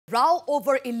Row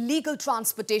over illegal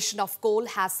transportation of coal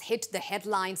has hit the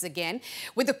headlines again,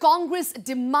 with the Congress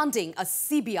demanding a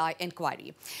CBI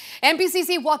inquiry.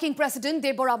 MPCC Working President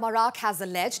Deborah Marak has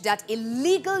alleged that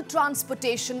illegal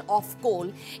transportation of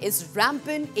coal is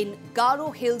rampant in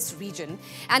Garo Hills region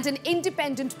and an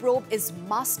independent probe is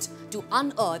must to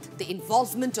unearth the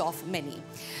involvement of many.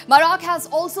 Marak has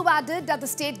also added that the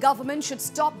state government should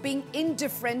stop being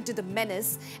indifferent to the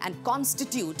menace and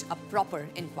constitute a proper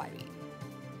inquiry.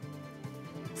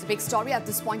 It's a big story at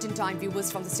this point in time,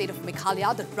 viewers, from the state of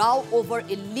Meghalaya. The row over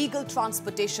illegal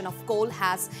transportation of coal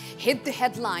has hit the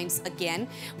headlines again,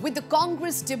 with the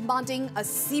Congress demanding a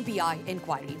CBI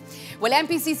inquiry. Well,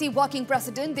 MPCC Working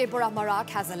President Deborah Marak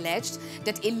has alleged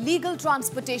that illegal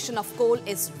transportation of coal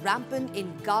is rampant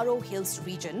in Garo Hills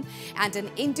region and an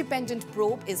independent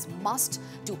probe is must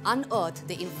to unearth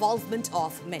the involvement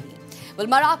of many. Well,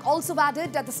 Marak also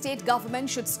added that the state government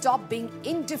should stop being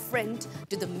indifferent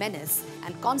to the menace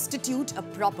and constitute a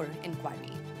proper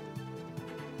inquiry.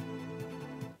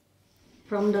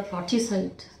 From the party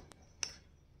side,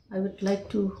 I would like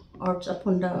to urge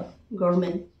upon the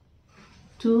government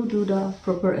to do the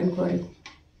proper inquiry.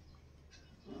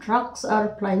 Trucks are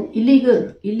plying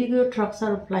illegal trucks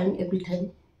are plying every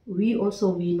time. We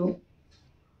know.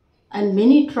 And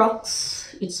many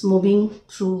trucks, it's moving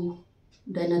through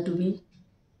Dainatubi,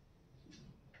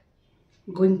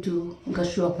 going to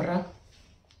Gashuapara.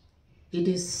 It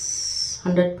is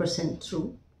 100%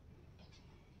 true.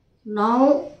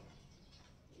 Now,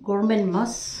 government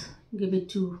must give it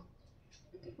to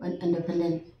an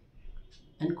independent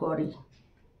inquiry.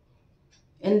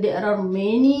 And there are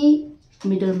many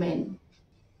middlemen,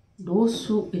 those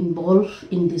who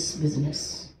involved in this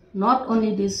business. Not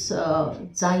only this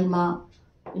𝐸𝐸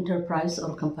enterprise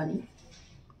or company.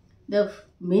 There are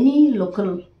many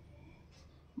local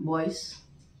boys,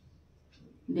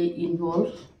 they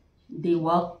involved, they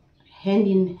work hand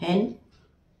in hand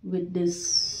with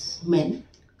these men,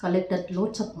 collected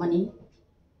lots of money,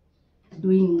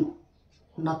 doing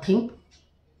nothing.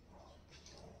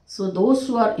 So those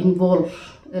who are involved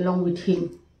along with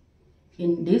him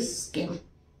in this scam,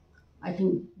 I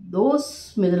think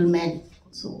those middlemen,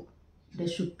 so they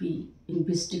should be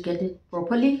investigated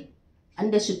properly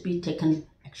and they should be taken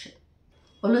action.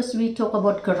 Always we talk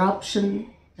about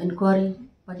corruption, inquiry,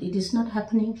 but it is not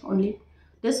happening only.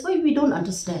 That's why we don't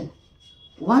understand.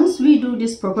 Once we do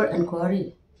this proper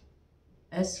inquiry,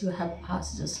 as you have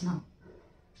asked just now,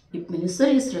 if minister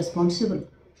is responsible,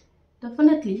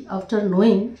 definitely after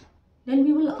knowing, then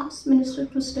we will ask minister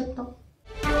to step down.